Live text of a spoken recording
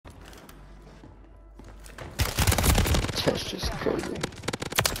That's just crazy.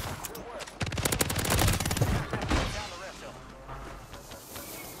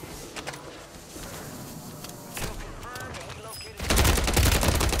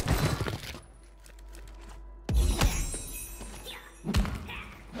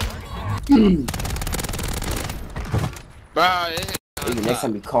 Bro, Next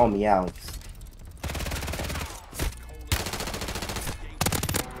time you call me out.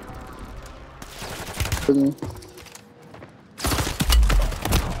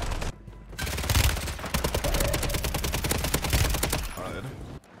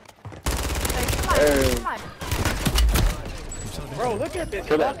 Bro, look at this.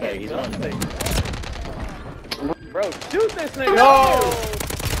 Kill that guy, he's on me. Bro, shoot this nigga.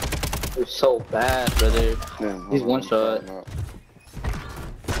 No! It's so bad, brother. Damn, He's one shot.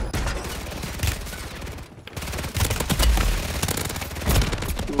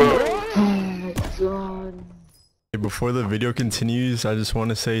 Before the video continues, I just want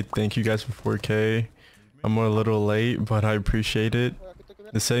to say thank you guys for 4K. I'm a little late, but I appreciate it.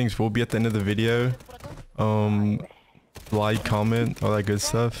 The settings will be at the end of the video. Like, comment, all that good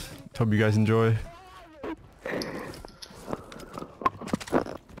stuff. Hope you guys enjoy.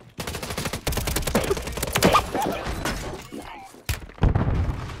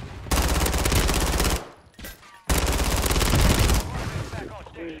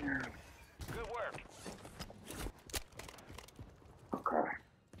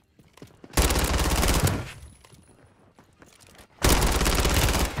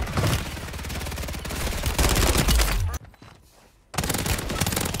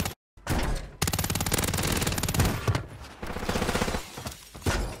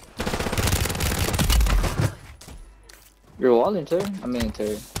 You're walling too? I mean,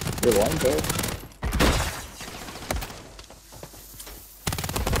 too. You're walling too.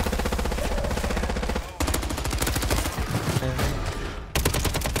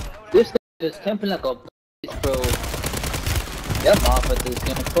 This thing is camping like a bitch, bro. Yeah, I'm off at this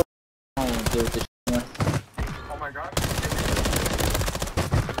game. Fuck, I don't do this shit. Oh my god.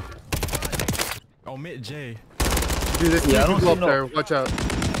 Oh, Mid J. Dude, this Yeah, I don't go see up no- there. Watch out.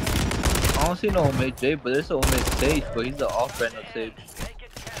 I don't see no Omid J, but there's no Omid Sage, but he's the off-brand of Sage.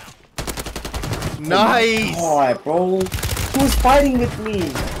 Nice! Alright, bro. Who's fighting with me?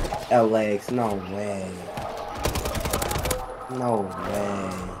 LX, no way. No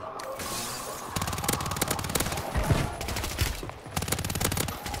way.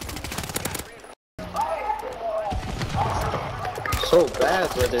 So bad,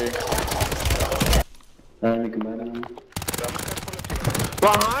 brother.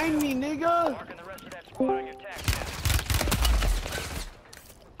 Behind me, nigga!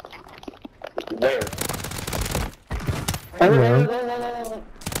 There. Hello.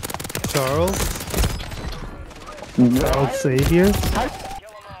 Charles? Charles Xavier?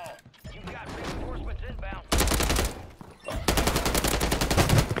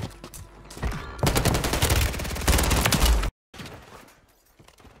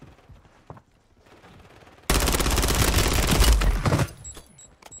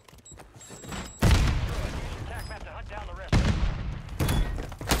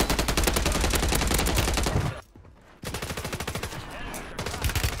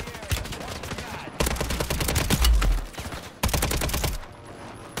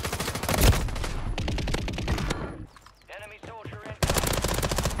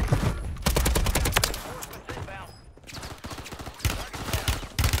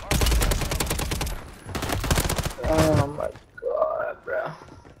 Oh my god, bro.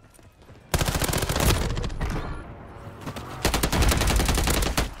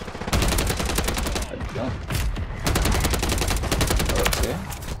 Okay.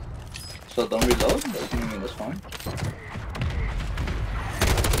 So don't reload? That's fine.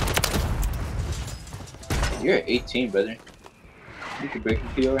 You're at 18, brother. You can break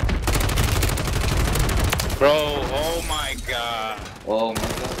the PR. Bro, oh my god. Oh my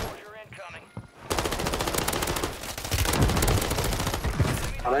god.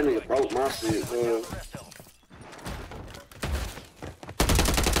 Oh, that nigga broke my shit, bro.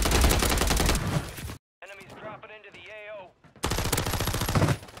 Enemies dropping into the AO.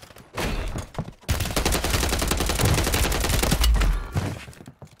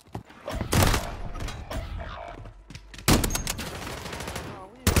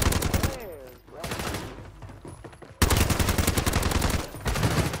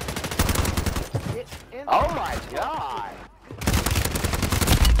 Oh my god!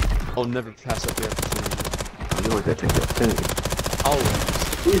 I'll never pass up the opportunity. You want to take the opportunity. Oh,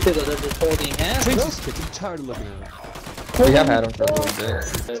 These niggas are just holding hands, change bro. this kid. I'm tired of looking at it. We have had him for a little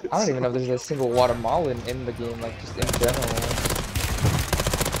bit. I don't even know if there's a single watermelon in the game, like just in general.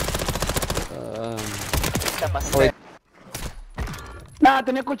 Wait. Nah,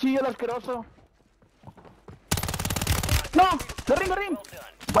 tenía cuchillo el asqueroso. No, de rim.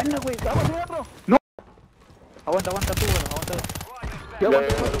 Buena, güey, vamos a otro. No. Aguanta tú, bueno, aguanta. Yo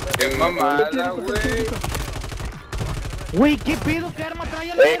aguanto. Qué mamada, güey. Güey, ¿qué pedo? ¿Qué arma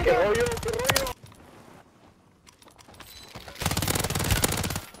trae a la verga? ¿Qué rollo?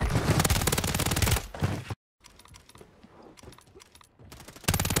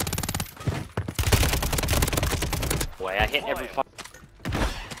 Boy, I hit every fuck.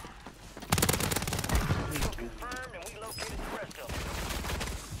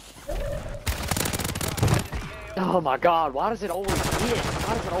 Oh my god, why does it always hit?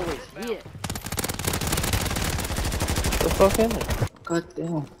 Why does it always hit? The fuck is it? God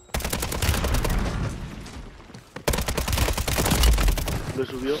damn. Lo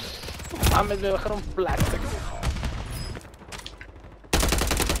subió. Mames, me bajaron plástico.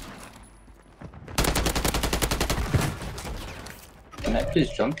 Can I please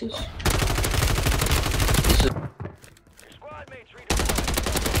jump this? Squad mates redeployed.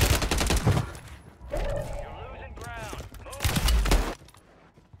 You're losing ground.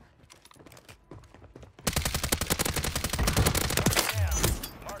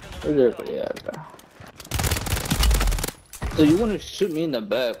 Where's everybody at, bro? So you want to shoot me in the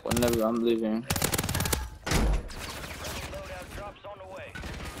back whenever I'm leaving? Loadout drops on the way.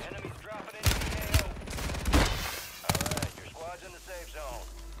 Enemies dropping into the AO. Alright, your squad's in the safe zone.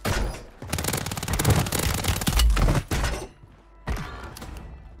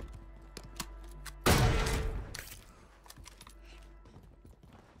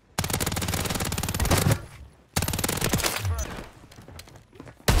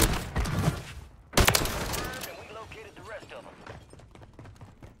 And we located the rest of them.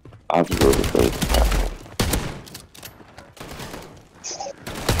 I'll just go to the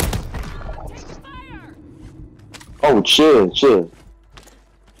Oh, chill. He's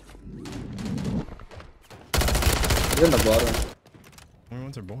in the bottom. Only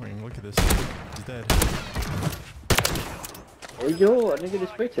ones are boring. Look at this. He's dead. Oh yo, I didn't get a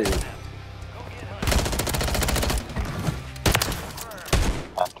spectator.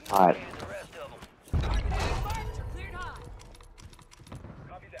 hot. The rest of them.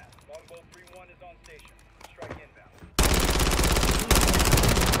 Copy that. Longbow 3-1 is on station. Strike inbound.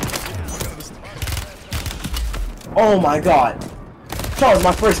 Oh my god. Charles,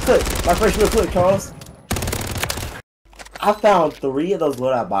 my first clip. My first real clip, Charles. I found 3 of those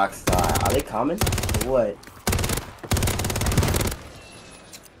loadout boxes. Are they common? Or what?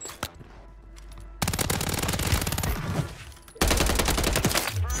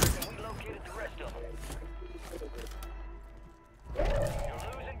 And we located the rest of them. You're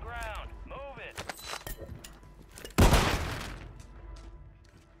losing ground. Move it.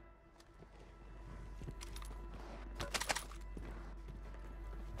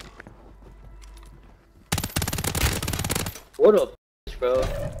 What up, bro?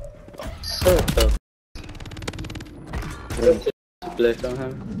 So tough. Black on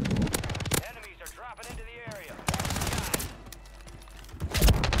him. Enemies are dropping into the area.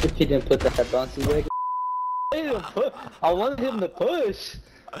 If he didn't put that bouncy leg. I wanted him to push.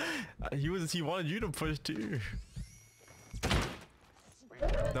 He wanted you to push too.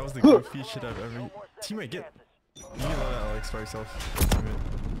 That was the goofiest shit I've ever. Teammate, get. You can let that Alex by yourself.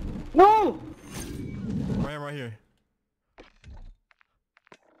 No! Right here.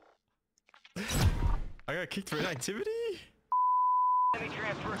 I got kicked for inactivity? Enemy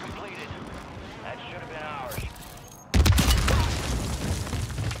transfer completed. That should have been ours.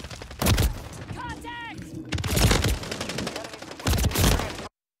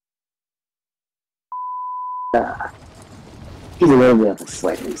 He's a little bit of a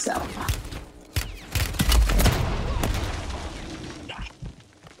sweat himself.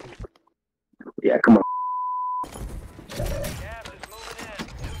 Yeah, come on. Gas is moving in.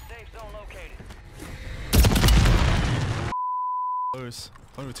 New safe zone located. Close.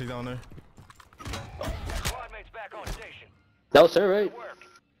 I'm gonna take down there. Squad mates back on station. That was her, right? Work.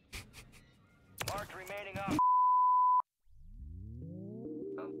 Marked remaining up.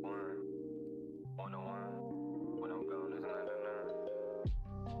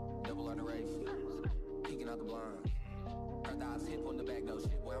 Double on the race, peeking out the blind. Her thighs hip on the back, no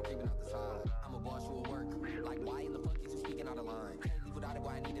shit, boy, I'm creeping out the side. I'm a boss who will work, like why in the fuck is you speaking out of line? Can't leave without it,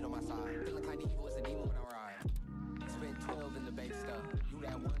 why I need it on my side. Feeling kinda evil as a demon when I ride. Spent 12 in the base stuff. You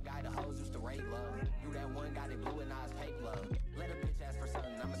that one guy the hoes used to rate love. You that one guy that blue and eyes fake love. Let a bitch ask for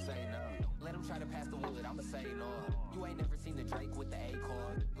something, I'ma say no. Let him try to pass the wood, I'ma say no. You ain't never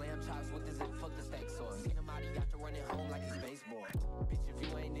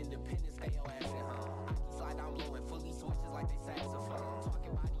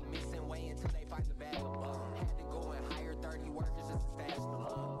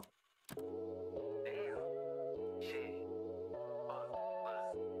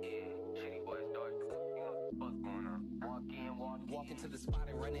the spot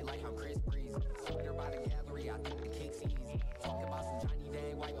and run it like I'm Chris Breeze. Sweater by the gallery, I think the kick's easy. Talking about some Johnny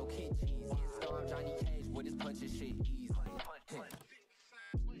Dang, white no kid cheese. Storm Johnny Cage with his punch and shit easy.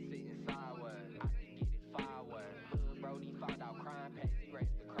 Sitting sideways, I can get it fireways. Hood Brody found out crime pays, he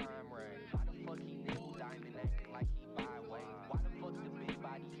raised the crime rate. Why the fuck he nickel diamond acting like he byway? Why the fuck the big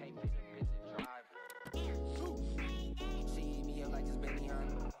body can't fit the driver? She eat me up like it's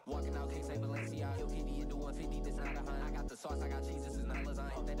Benihana. Walking out, can't say Balenciaga. Hill Kitty, you do 150, this not a hunt. I got the sauce, I got cheese, this is not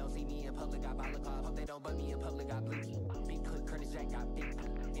lasagna. Hope they don't see me in public, got balaclava. Hope they don't butt me in public, got blinky. Big clip, Curtis Jack got big.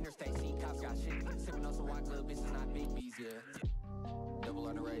 Interstate scene, cops got shit. Sipping on some white glove, bitches not big bees, yeah. Double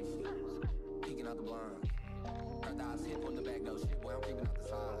on the race, peeking out the blind. Heard the eyes hit on the back, no shit, boy, I'm creeping out the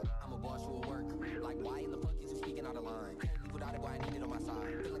side. I'm a boss, you a work. Like, why in the fuck is you speaking out of line? Can't leave without it, boy, I need it on my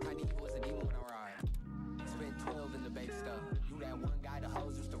side. Feeling kinda evil, it's a demon when I ride. Spent 12 in the bake stuff. You that one guy the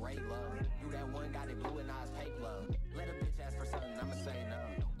hoes used to rate love. You that one guy that blew and eyes fake love. Let a bitch ask for something, I'ma say no.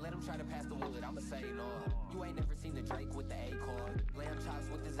 Let him try to pass the wood, I'ma say no. You ain't never seen the Drake with the A-chord. Lamb chops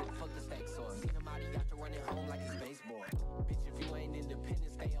with the zip, fuck the steak sauce. Seen him out, he got to run it home like it's baseball. Bitch, if you ain't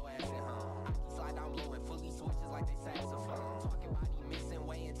independent, stay your ass at home. I can slide down low and fully switches like they saxophone. Talking body mixing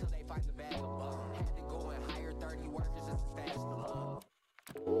way until they find the bag of bone. Had to go and hire 30 workers just to stash the love.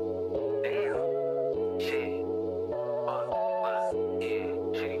 Damn. Shit. Yeah.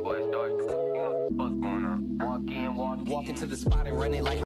 Shitty boys dark. What's going on? Walk into the spot and run it like